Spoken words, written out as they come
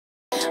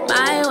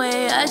my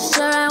way. I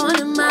sure I want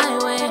it my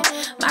way.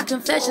 My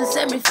confession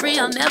set me free,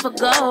 I'll never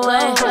go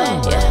away.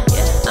 Yeah,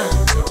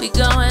 we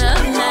going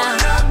up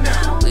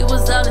now. We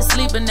was all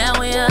asleep, but now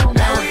we up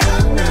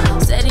now.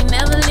 Said he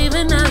never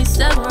leaving, now he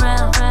stuck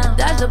around.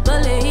 Dodged the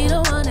bullet, he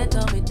the one that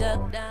told me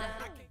duck down.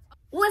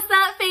 What's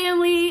up,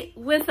 family?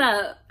 What's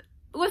up?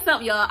 What's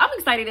up, y'all? I'm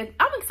excited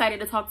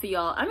to talk to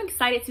y'all. I'm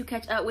excited to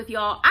catch up with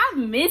y'all. I've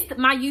missed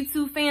my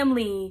YouTube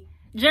family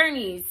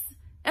journeys.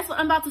 That's what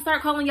I'm about to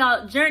start calling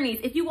y'all journeys.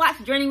 If you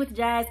watch Journey with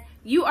Jazz,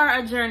 you are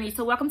a journey.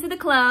 So welcome to the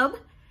club.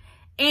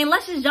 And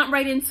let's just jump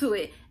right into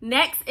it.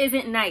 Next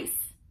isn't nice.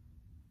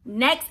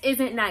 Next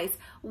isn't nice.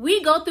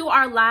 We go through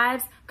our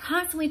lives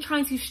constantly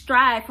trying to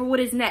strive for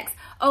what is next.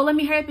 Oh, let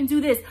me hurry up and do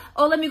this.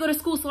 Oh, let me go to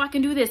school so I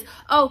can do this.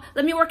 Oh,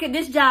 let me work at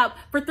this job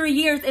for 3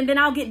 years and then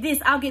I'll get this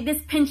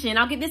pension.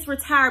 I'll get this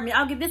retirement.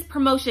 I'll get this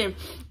promotion.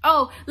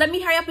 Oh, let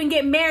me hurry up and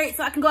get married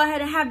so I can go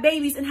ahead and have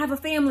babies and have a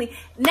family.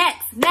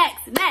 Next.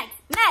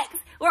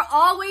 We're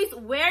always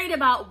worried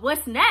about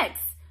what's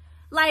next.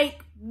 Like,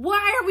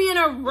 why are we in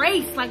a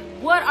race? Like,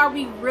 what are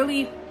we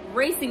really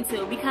racing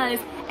to? Because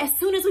as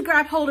soon as we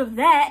grab hold of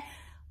that,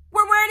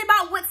 we're worried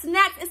about what's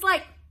next. It's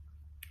like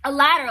a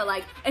ladder.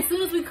 Like, as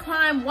soon as we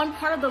climb one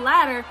part of the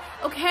ladder,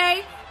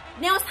 okay,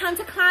 now it's time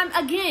to climb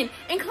again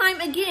and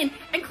climb again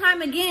and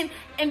climb again.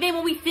 And then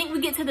when we think we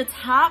get to the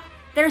top,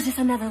 there's just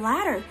another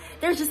ladder.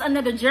 There's just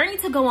another journey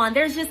to go on.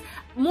 There's just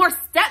more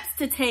steps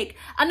to take,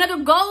 another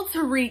goal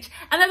to reach,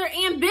 another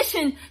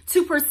ambition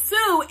to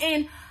pursue.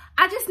 And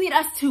I just need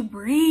us to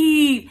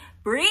breathe.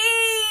 I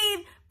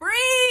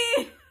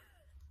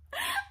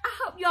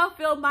hope y'all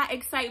feel my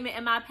excitement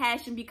and my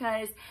passion,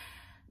 because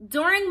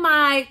during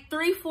my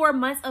 3-4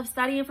 months of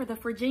studying for the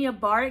Virginia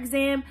bar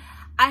exam,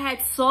 I had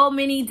so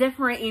many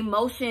different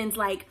emotions.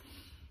 Like,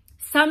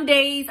 some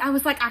days I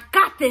was like, I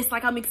got this.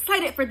 Like, I'm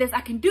excited for this.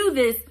 I can do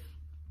this.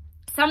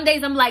 Some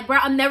days I'm like, bro,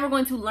 I'm never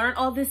going to learn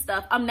all this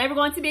stuff. I'm never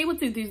going to be able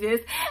to do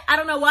this. I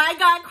don't know why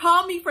God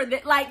called me for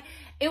this. Like,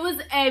 it was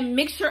a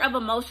mixture of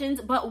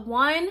emotions, but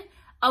one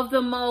of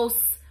the most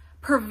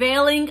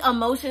prevailing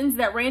emotions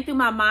that ran through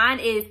my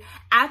mind is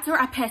after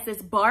I passed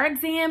this bar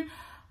exam,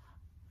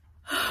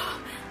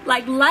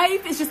 like,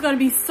 life is just going to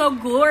be so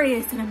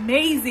glorious and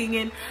amazing.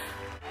 And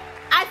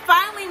I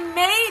finally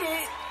made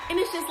it. And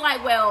it's just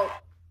like, well,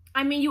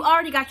 I mean, you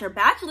already got your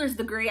bachelor's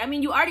degree. I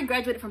mean, you already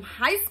graduated from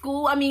high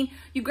school. I mean,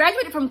 you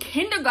graduated from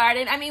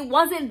kindergarten. I mean,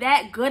 wasn't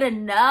that good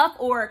enough?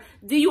 Or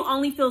do you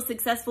only feel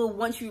successful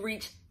once you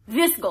reach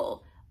this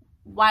goal?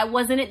 Why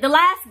wasn't it the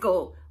last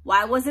goal?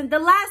 Why wasn't the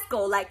last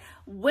goal? Like,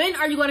 when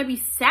are you going to be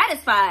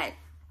satisfied?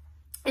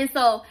 And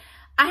so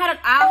I had an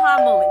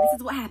aha moment. This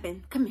is what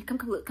happened. Come here, come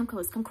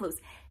close.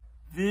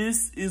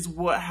 This is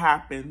what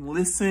happened.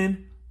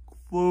 Listen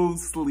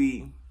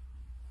closely.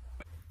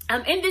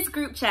 I'm in this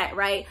group chat,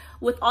 right,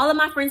 with all of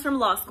my friends from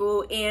law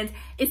school, and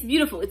it's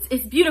beautiful.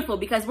 It's beautiful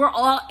because we're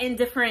all in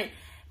different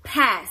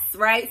paths,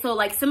 right? So,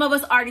 like, some of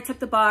us already took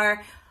the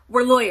bar.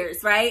 We're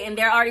lawyers, right? And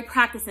they're already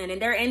practicing,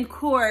 and they're in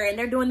court, and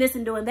they're doing this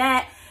and doing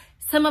that.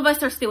 Some of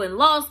us are still in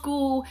law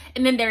school,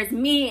 and then there's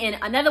me and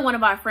another one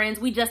of our friends.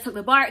 We just took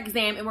the bar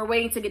exam, and we're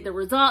waiting to get the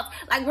results.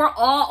 Like, we're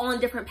all on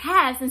different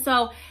paths, and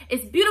so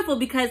it's beautiful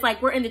because,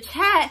 like, we're in the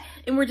chat,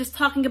 and we're just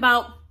talking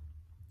about,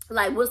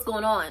 like, what's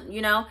going on,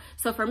 you know?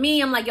 So for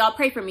me, I'm like, y'all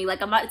pray for me.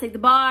 Like, I'm about to take the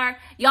bar.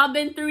 Y'all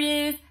been through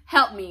this.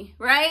 Help me,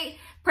 right?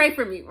 Pray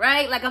for me,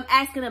 right? Like, I'm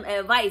asking them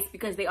advice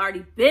because they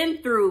already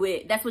been through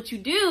it. That's what you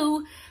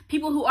do.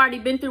 People who already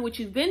been through what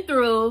you've been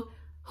through,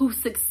 who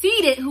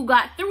succeeded, who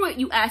got through it,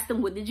 you ask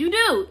them, what did you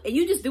do? And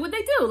you just do what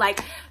they do. Like,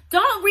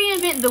 don't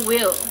reinvent the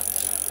wheel.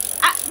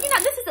 You know,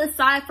 this is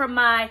aside from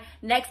my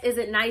next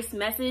isn't nice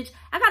message.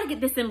 I got to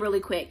get this in really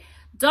quick.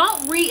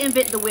 Don't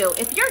reinvent the wheel.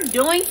 If you're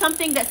doing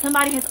something that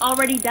somebody has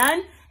already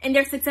done and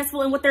they're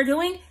successful in what they're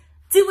doing,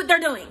 do what they're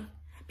doing.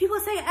 People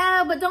say,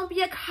 oh, but don't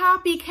be a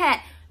copycat.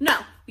 No,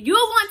 you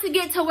want to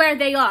get to where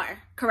they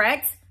are,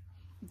 correct?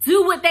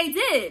 Do what they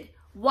did.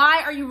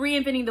 Why are you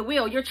reinventing the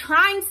wheel? You're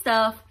trying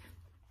stuff.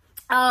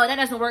 Oh, that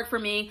doesn't work for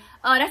me.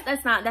 Oh,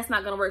 that's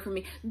not gonna work for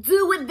me.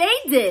 Do what they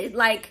did.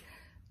 Like,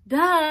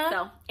 duh.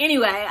 So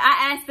anyway,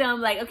 I asked them,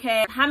 like,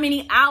 okay, how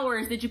many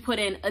hours did you put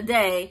in a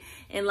day?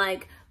 And,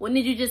 like, when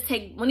did you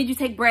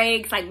take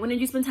breaks? Like, when did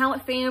you spend time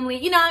with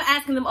family? You know, I'm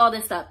asking them all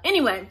this stuff.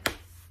 Anyway,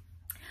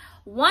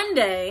 one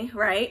day,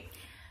 right,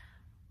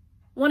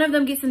 one of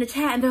them gets in the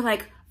chat and they're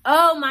like,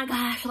 oh my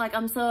gosh, like,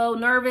 I'm so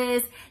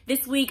nervous.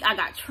 This week I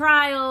got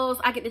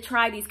trials. I get to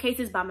try these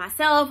cases by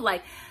myself.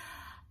 Like,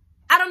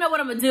 I don't know what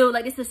I'm gonna do.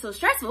 Like, this is so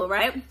stressful,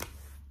 right?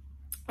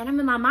 And I'm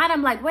in my mind,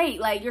 I'm like, wait,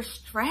 like, you're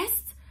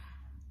stressed?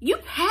 You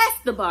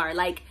passed the bar.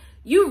 Like,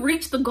 you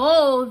reached the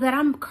goal that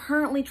I'm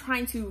currently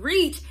trying to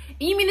reach.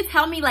 And you mean to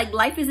tell me, like,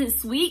 life isn't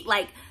sweet?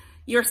 Like,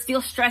 you're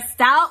still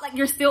stressed out? Like,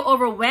 you're still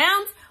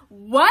overwhelmed?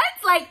 What?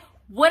 Like,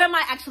 what am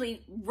I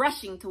actually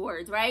rushing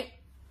towards, right?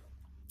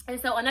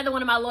 And so another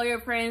one of my lawyer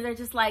friends are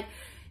just like,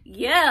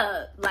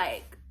 yeah,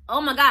 like, oh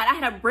my God, I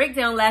had a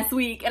breakdown last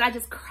week and I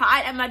just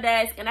cried at my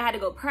desk and I had to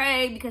go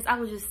pray because I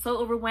was just so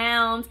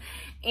overwhelmed.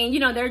 And you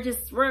know,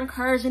 we're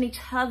encouraging each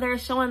other,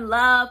 showing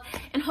love.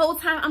 And whole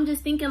time I'm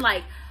just thinking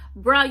like,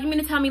 bro, you mean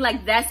to tell me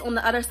like that's on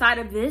the other side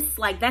of this?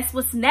 Like that's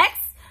what's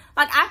next?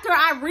 Like after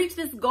I reach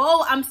this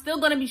goal, I'm still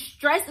gonna be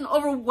stressed and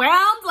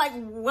overwhelmed? Like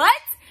what?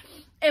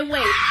 And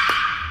wait,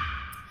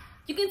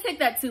 you can take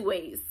that two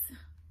ways.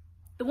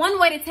 The one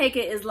way to take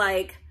it is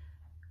like,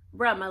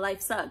 bro, my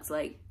life sucks.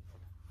 Like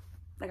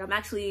I'm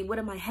actually, what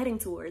am I heading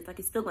towards? Like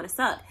it's still gonna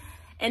suck.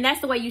 And that's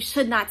the way you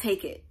should not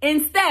take it.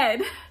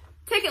 Instead,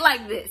 take it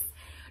like this.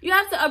 You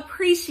have to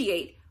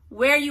appreciate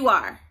where you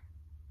are.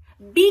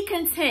 Be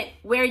content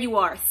where you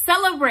are.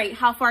 Celebrate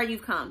how far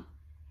you've come.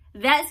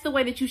 That's the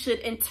way that you should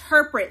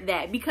interpret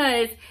that,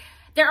 because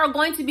there are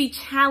going to be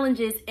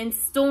challenges and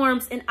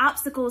storms and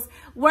obstacles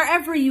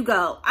wherever you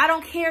go. I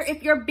don't care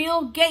if you're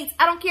Bill Gates.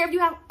 I don't care if you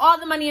have all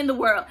the money in the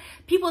world.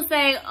 People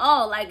say,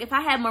 oh, like if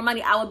I had more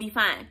money, I would be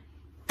fine.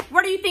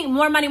 Where do you think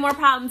more money, more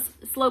problems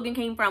slogan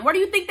came from? Where do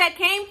you think that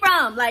came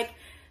from? Like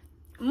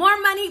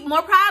more money,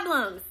 more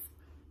problems.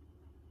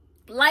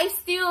 Life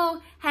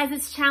still has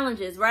its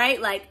challenges,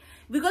 right? Like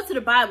we go to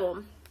the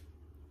Bible.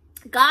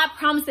 God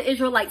promised the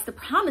Israelites the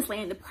promised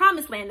land, the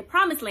promised land, the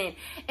promised land.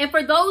 And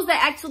for those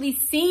that actually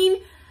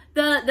seen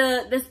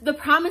the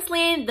promised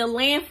land, the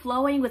land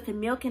flowing with the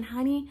milk and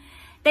honey,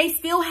 they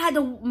still had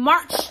to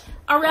march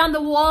around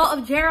the wall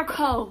of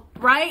Jericho,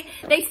 right?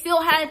 They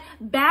still had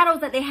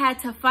battles that they had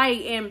to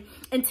fight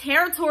and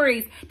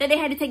territories that they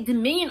had to take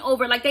dominion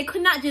over. Like they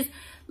could not just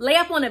lay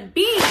up on a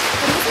beach and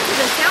listen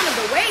to the sound of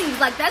the waves.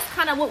 Like that's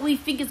kind of what we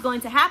think is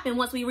going to happen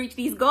once we reach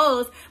these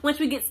goals. Once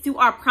we get to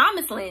our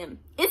promised land,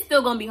 it's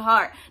still going to be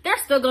hard.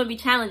 There's still going to be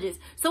challenges.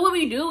 So what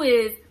we do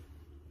is,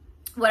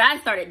 what I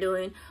started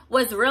doing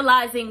was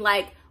realizing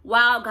like,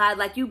 wow, God,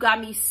 like you got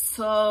me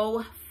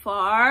so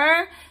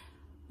far.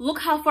 Look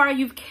how far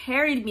you've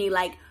carried me.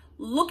 Like,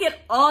 look at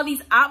all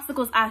these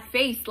obstacles I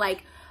faced.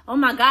 Like, oh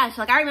my gosh.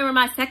 Like I remember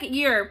my second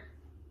year,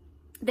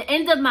 the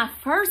end of my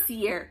first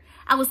year,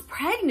 I was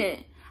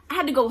pregnant. I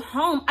had to go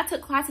home. I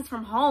took classes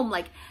from home.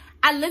 Like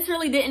I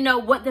literally didn't know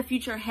what the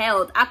future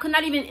held. I could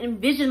not even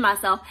envision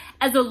myself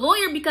as a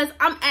lawyer because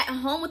I'm at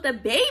home with a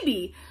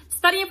baby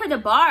studying for the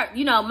bar.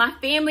 You know, my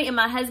family and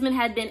my husband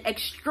had been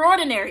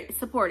extraordinarily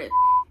supportive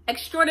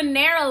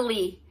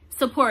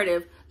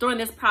during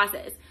this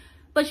process.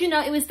 But you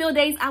know, it was still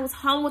days I was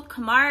home with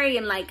Kamari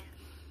and like,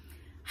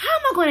 how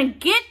am I going to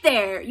get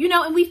there? You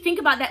know, and we think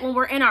about that when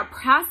we're in our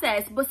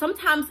process, but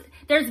sometimes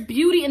there's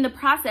beauty in the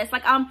process.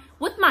 Like I'm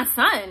with my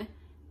son.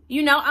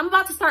 You know, I'm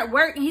about to start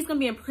work and he's going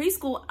to be in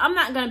preschool. I'm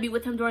not going to be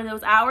with him during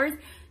those hours.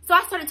 So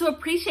I started to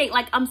appreciate,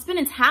 like, I'm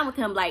spending time with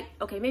him. Like,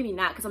 okay, maybe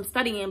not because I'm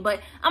studying,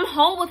 but I'm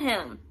home with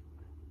him.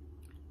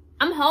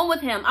 I'm home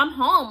with him. I'm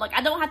home. Like,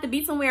 I don't have to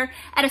be somewhere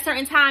at a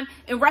certain time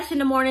and rush in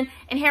the morning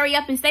and hurry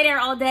up and stay there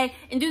all day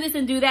and do this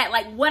and do that.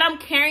 Like, what I'm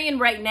carrying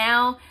right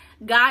now,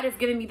 God is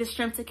giving me the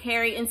strength to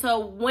carry. And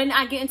so when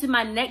I get into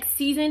my next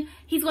season,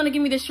 he's going to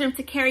give me the strength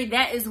to carry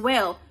that as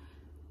well.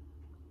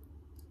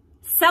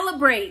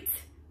 Celebrate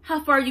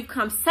how far you've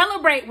come.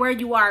 Celebrate where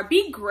you are.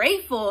 Be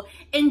grateful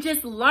and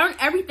just learn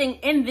everything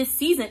in this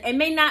season. It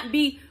may not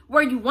be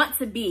where you want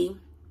to be,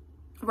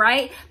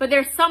 right? But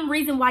there's some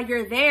reason why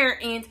you're there,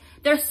 and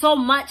there's so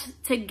much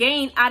to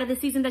gain out of the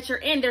season that you're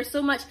in. There's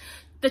so much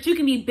that you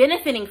can be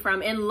benefiting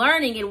from and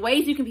learning, in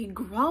ways you can be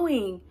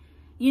growing,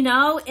 you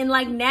know? And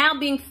like now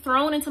being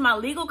thrown into my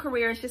legal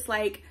career, it's just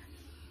like,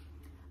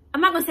 I'm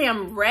not gonna say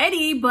I'm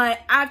ready, but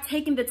I've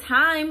taken the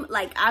time,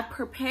 like I've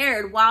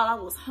prepared while I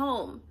was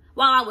home,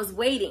 while I was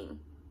waiting.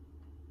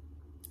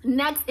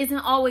 Next isn't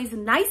always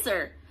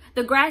nicer.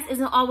 The grass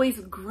isn't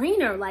always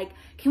greener. Like,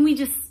 can we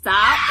just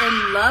stop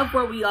and love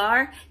where we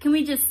are? Can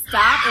we just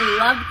stop and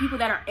love the people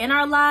that are in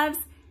our lives?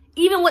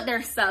 Even with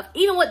their stuff,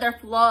 even with their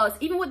flaws,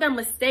 even with their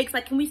mistakes,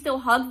 like, can we still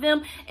hug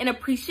them and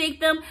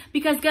appreciate them?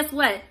 Because guess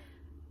what?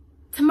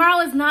 Tomorrow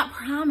is not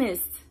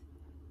promised.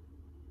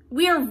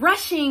 We are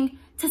rushing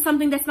to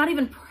something that's not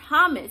even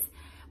promised.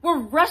 We're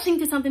rushing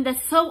to something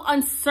that's so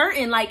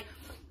uncertain. Like,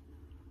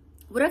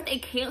 what if they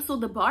canceled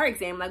the bar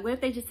exam? Like, what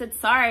if they just said,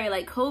 sorry,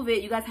 like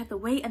COVID, you guys have to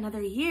wait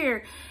another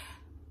year?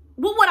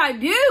 What would I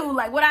do?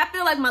 Like, would I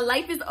feel like my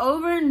life is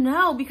over?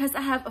 No, because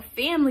I have a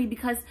family,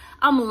 because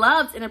I'm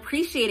loved and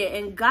appreciated,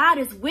 and God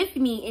is with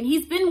me, and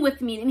he's been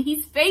with me, and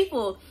he's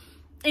faithful,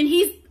 and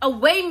he's a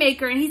way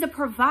maker, and he's a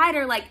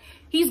provider. Like,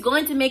 he's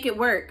going to make it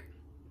work.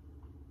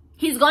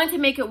 He's going to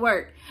make it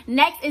work.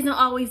 Next isn't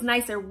always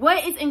nicer.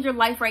 What is in your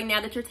life right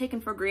now that you're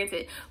taking for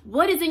granted?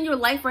 What is in your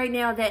life right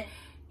now that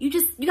you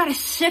got to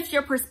shift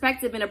your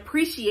perspective and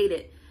appreciate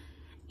it?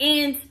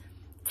 And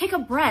take a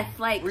breath.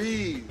 Like,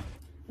 breathe.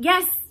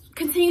 Yes,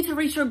 continue to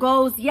reach your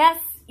goals.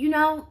 Yes, you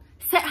know,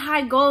 set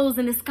high goals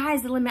and the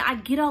sky's the limit. I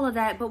get all of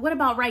that. But what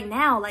about right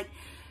now? Like,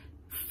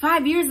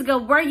 5 years ago,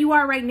 where you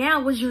are right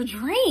now was your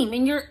dream,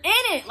 and you're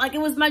in it. Like,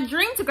 it was my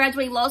dream to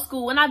graduate law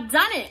school, and I've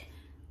done it.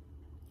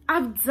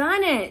 I've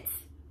done it.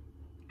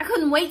 I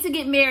couldn't wait to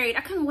get married.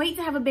 I couldn't wait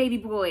to have a baby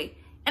boy.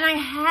 And I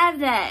have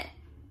that.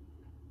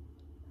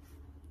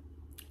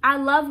 I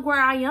love where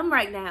I am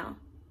right now.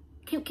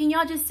 Can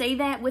y'all just say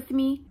that with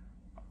me?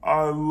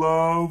 I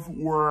love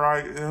where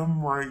I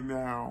am right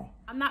now.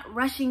 I'm not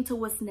rushing to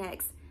what's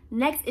next.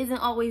 Next isn't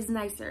always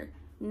nicer.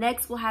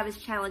 Next will have its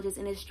challenges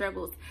and its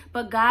struggles.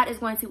 But God is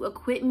going to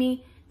equip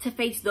me to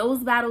face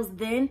those battles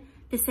then,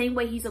 the same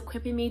way he's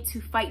equipping me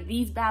to fight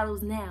these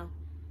battles now.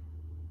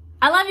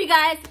 I love you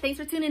guys. Thanks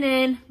for tuning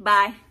in.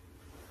 Bye.